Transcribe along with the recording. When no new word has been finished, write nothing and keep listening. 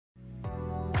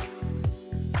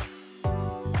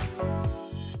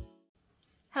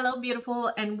Hello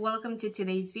beautiful, and welcome to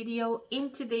today's video.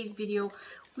 In today's video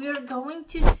we are going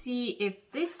to see if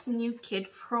this new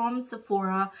kit from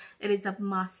Sephora, it is a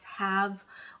must-have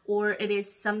or it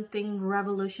is something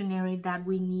revolutionary that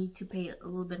we need to pay a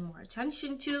little bit more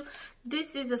attention to.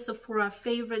 This is a Sephora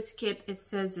favorites kit. It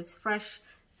says it's fresh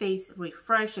face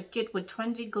refresh, a kit with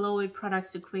 20 glowy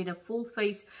products to create a full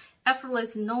face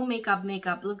effortless no makeup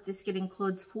look. This kit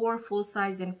includes 4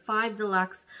 full-size and 5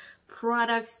 deluxe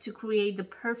products to create the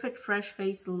perfect fresh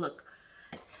face look.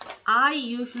 I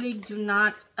usually do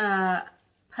not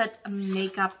put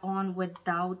makeup on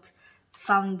without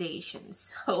foundation,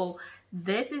 so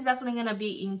this is definitely gonna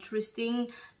be interesting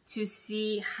to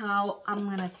see how I'm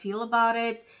gonna feel about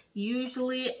it.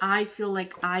 Usually I feel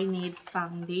like I need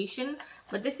foundation,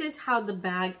 but this is how the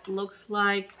bag looks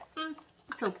like.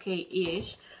 It's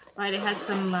okay-ish, right? It has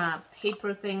some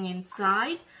paper thing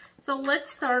inside. So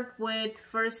let's start with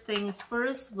first things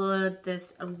first with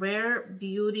this Rare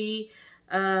Beauty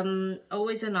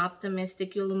Always an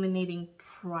Optimistic Illuminating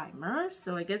Primer.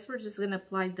 So I guess we're just gonna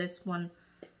apply this one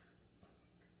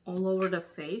all over the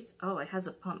face. Oh, it has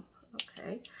a pump.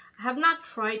 Okay, I have not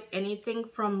tried anything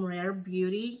from Rare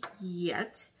Beauty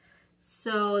yet,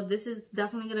 so this is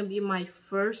definitely gonna be my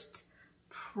first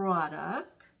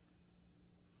product.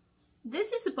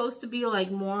 This is supposed to be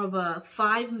like more of a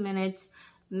 5 minutes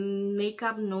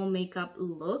makeup no makeup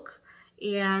look,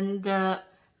 and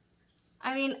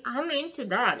I mean, I'm into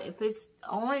that. If it's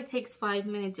only takes 5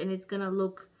 minutes and it's gonna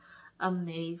look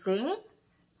amazing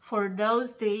for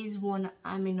those days when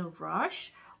I'm in a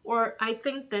rush. Or I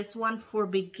think this one for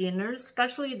beginners,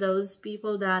 especially those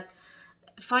people that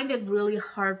find it really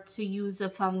hard to use a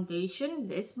foundation,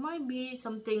 this might be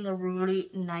something really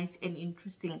nice and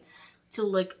interesting to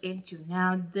look into.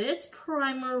 Now this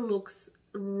primer looks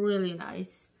really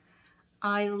nice.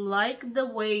 I like the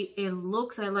way it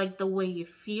looks. I like the way it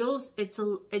feels. It's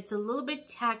a little bit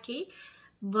tacky,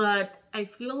 but I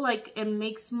feel like it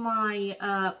makes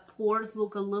my pores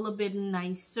look a little bit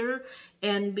nicer,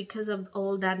 and because of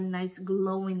all that nice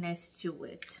glowiness to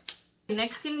it.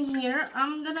 Next in here,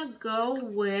 I'm gonna go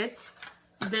with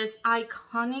this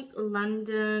iconic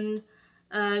London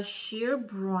sheer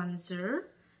bronzer,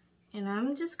 and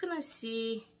I'm just gonna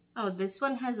see. Oh, this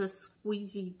one has a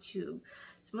squeezy tube,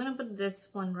 so I'm gonna put this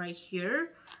one right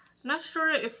here. Not sure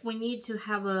if we need to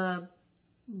have a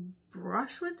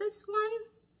brush with this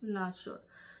one, not sure.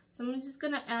 So I'm just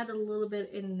gonna add a little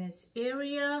bit in this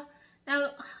area.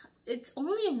 Now it's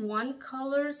only one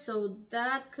color, so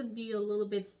that could be a little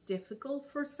bit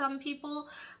difficult for some people,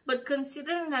 but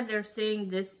considering that they're saying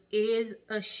this is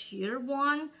a sheer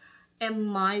one, it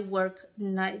might work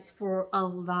nice for a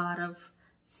lot of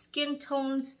skin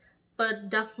tones, but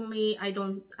definitely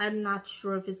I'm not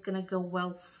sure if it's gonna go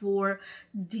well for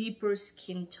deeper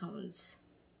skin tones.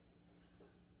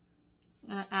 I'm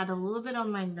gonna add a little bit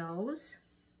on my nose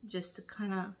just to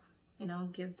kind of, you know,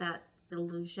 give that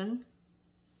illusion.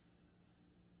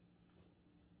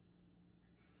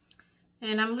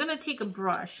 And I'm gonna take a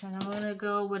brush, and I'm gonna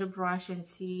go with a brush and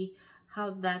see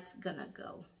how that's gonna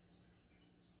go.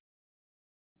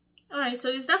 Alright, so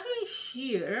it's definitely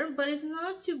sheer, but it's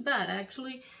not too bad. I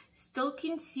actually still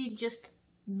can see just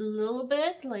a little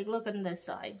bit, like look on this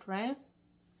side, right?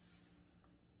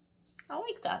 I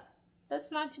like that. That's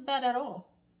not too bad at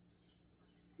all.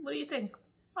 What do you think?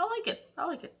 I like it. I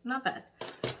like it. Not bad.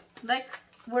 Next,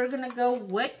 we're gonna go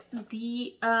with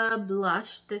the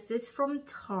blush. This is from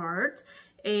Tarte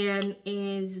and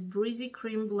is Breezy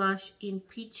Cream Blush in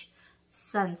Peach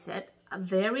Sunset. A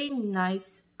very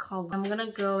nice color. I'm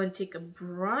gonna go and take a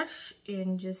brush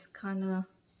and just kind of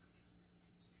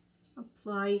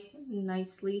apply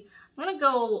nicely. I'm gonna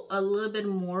go a little bit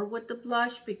more with the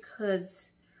blush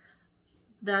because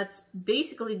that's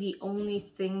basically the only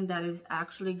thing that is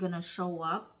actually gonna show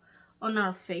up on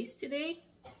our face today.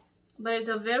 But it's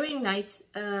a very nice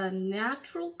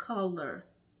natural color.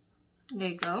 There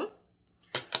you go.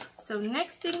 So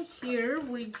next in here,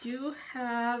 we do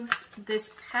have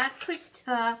this Patrick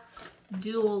Ta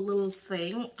dual little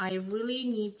thing. I really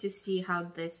need to see how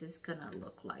this is gonna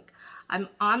look like. I'm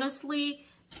honestly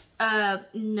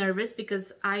nervous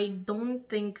because I don't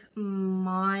think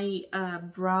my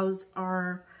brows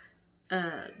are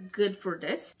good for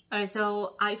this. Alright,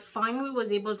 so I finally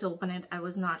was able to open it. I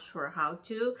was not sure how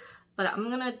to, but I'm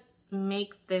gonna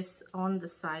make this on the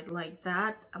side like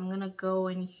that. I'm gonna go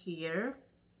in here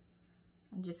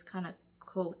and just kind of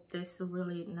coat this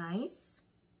really nice.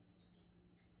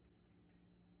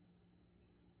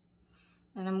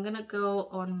 And I'm gonna go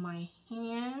on my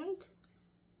hand,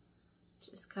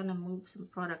 just kind of move some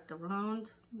product around.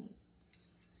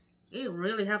 You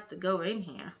really have to go in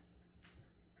here.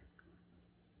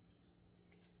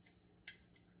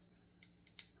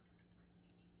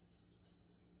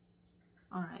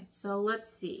 All right, so let's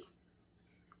see.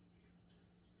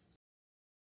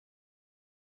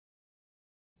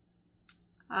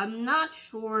 I'm not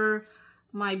sure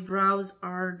my brows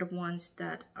are the ones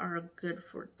that are good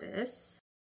for this.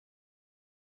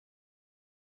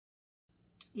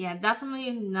 Yeah,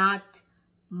 definitely not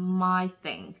my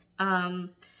thing.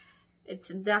 It's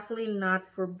definitely not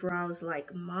for brows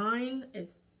like mine.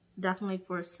 It's definitely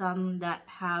for some that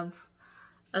have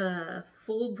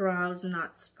full brows,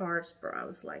 not sparse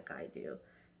brows like I do.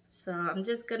 So I'm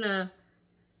just gonna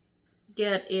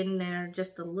get in there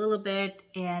just a little bit,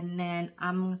 and then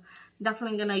I'm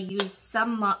definitely gonna use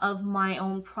some of my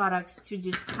own products to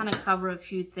just kind of cover a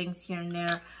few things here and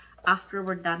there after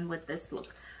we're done with this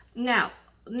look. Now,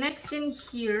 next in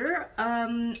here,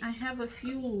 I have a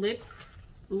few lip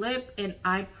and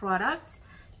eye products.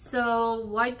 So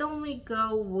why don't we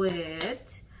go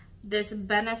with this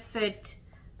Benefit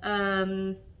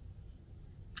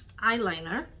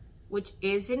eyeliner, which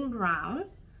is in brown.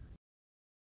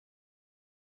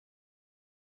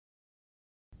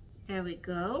 There we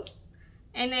go.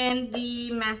 And then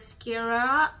the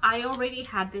mascara, I already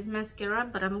had this mascara,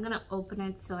 but I'm gonna open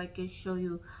it so I can show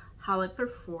you how it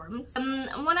performs.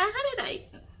 When I had it,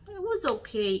 it was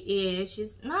okay-ish.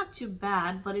 It's not too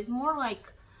bad, but it's more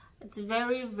like, it's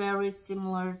very, very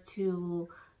similar to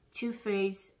Too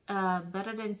Faced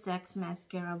Better Than Sex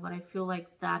mascara, but I feel like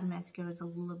that mascara is a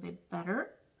little bit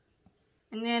better.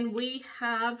 And then we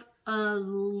have a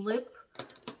lip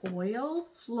oil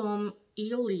from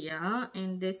Ilia,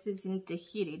 and this is in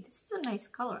Tahiti. This is a nice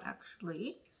color,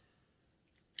 actually.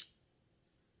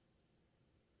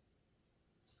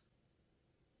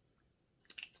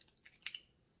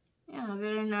 Yeah,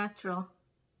 very natural.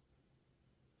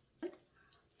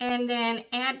 And then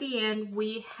at the end,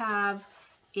 we have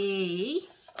the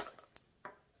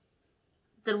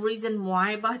reason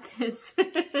why I bought this.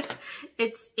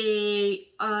 It's a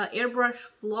airbrush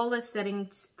flawless setting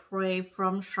spray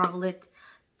from Charlotte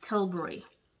Tilbury.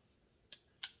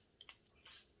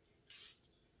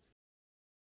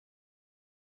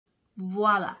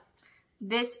 Voila,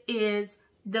 this is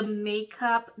the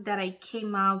makeup that I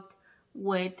came out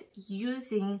with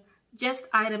using just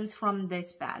items from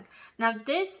this bag. Now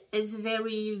this is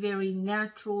very, very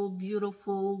natural,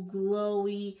 beautiful,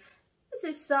 glowy.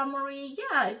 This is summery.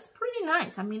 Yeah, it's pretty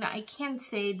nice. I mean, I can't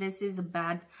say this is a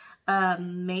bad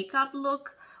makeup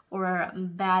look or a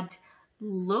bad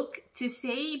look to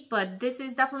say, but this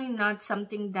is definitely not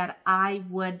something that I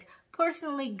would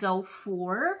personally go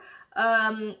for.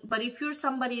 But if you're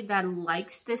somebody that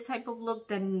likes this type of look,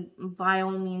 then by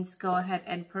all means go ahead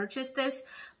and purchase this.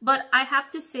 But I have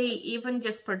to say, even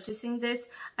just purchasing this,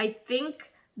 I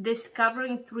think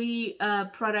discovering 3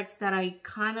 products that I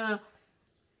kind of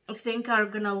think are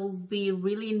gonna be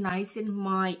really nice in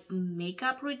my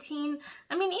makeup routine.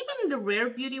 I mean, even the Rare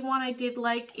Beauty one I did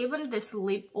like, even this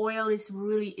lip oil is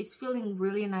feeling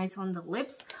really nice on the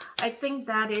lips. I think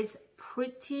that is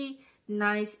pretty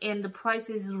nice, and the price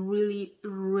is really,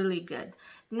 really good.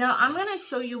 Now I'm gonna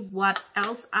show you what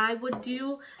else I would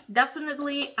do.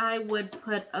 Definitely I would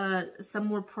put some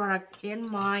more products in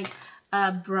my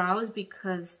brows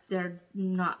because they're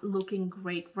not looking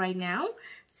great right now.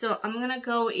 So I'm gonna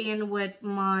go in with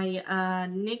my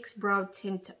NYX Brow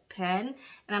Tint pen,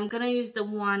 and I'm gonna use the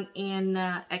one in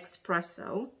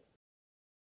Espresso.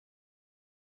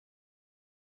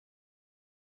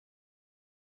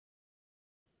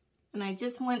 And I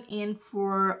just went in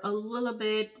for a little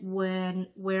bit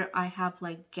where I have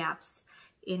like gaps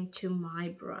into my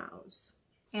brows.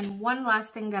 And one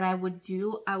last thing that I would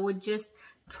do, I would just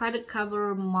try to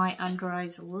cover my under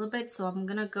eyes a little bit. So I'm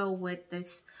gonna go with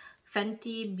this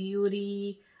Fenty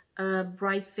Beauty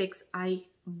Bright Fix Eye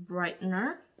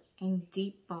Brightener in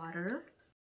Deep Butter.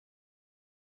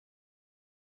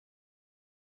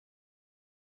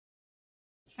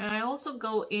 And I also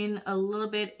go in a little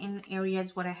bit in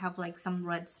areas where I have like some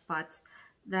red spots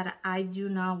that I do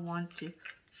not want to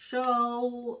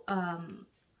show,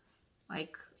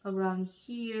 like around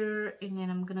here. And then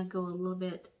I'm gonna go a little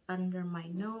bit under my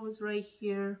nose right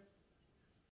here.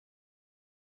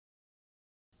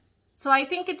 So I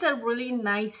think it's a really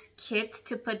nice kit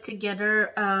to put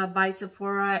together by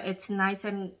Sephora. It's nice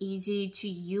and easy to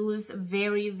use,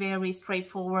 very, very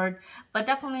straightforward. But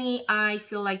definitely I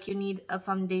feel like you need a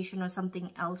foundation or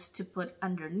something else to put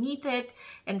underneath it,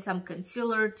 and some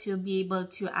concealer to be able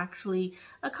to actually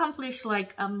accomplish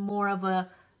like a more of a,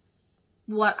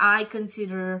 what I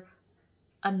consider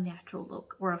a natural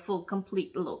look or a full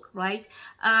complete look, right?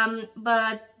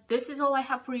 But this is all I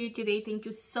have for you today. Thank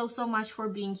you so much for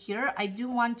being here. I do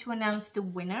want to announce the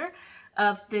winner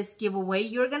of this giveaway.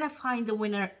 You're gonna find the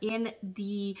winner in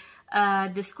the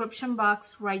description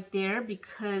box right there,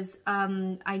 because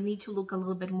I need to look a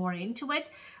little bit more into it.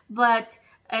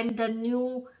 And the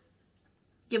new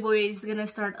giveaway is gonna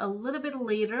start a little bit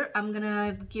later. I'm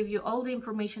gonna give you all the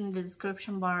information in the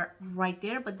description bar right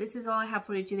there. But this is all I have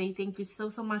for you today. Thank you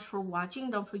so much for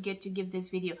watching. Don't forget to give this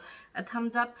video a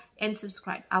thumbs up and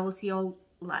subscribe. I will see you all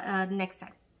next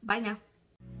time. Bye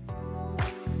now.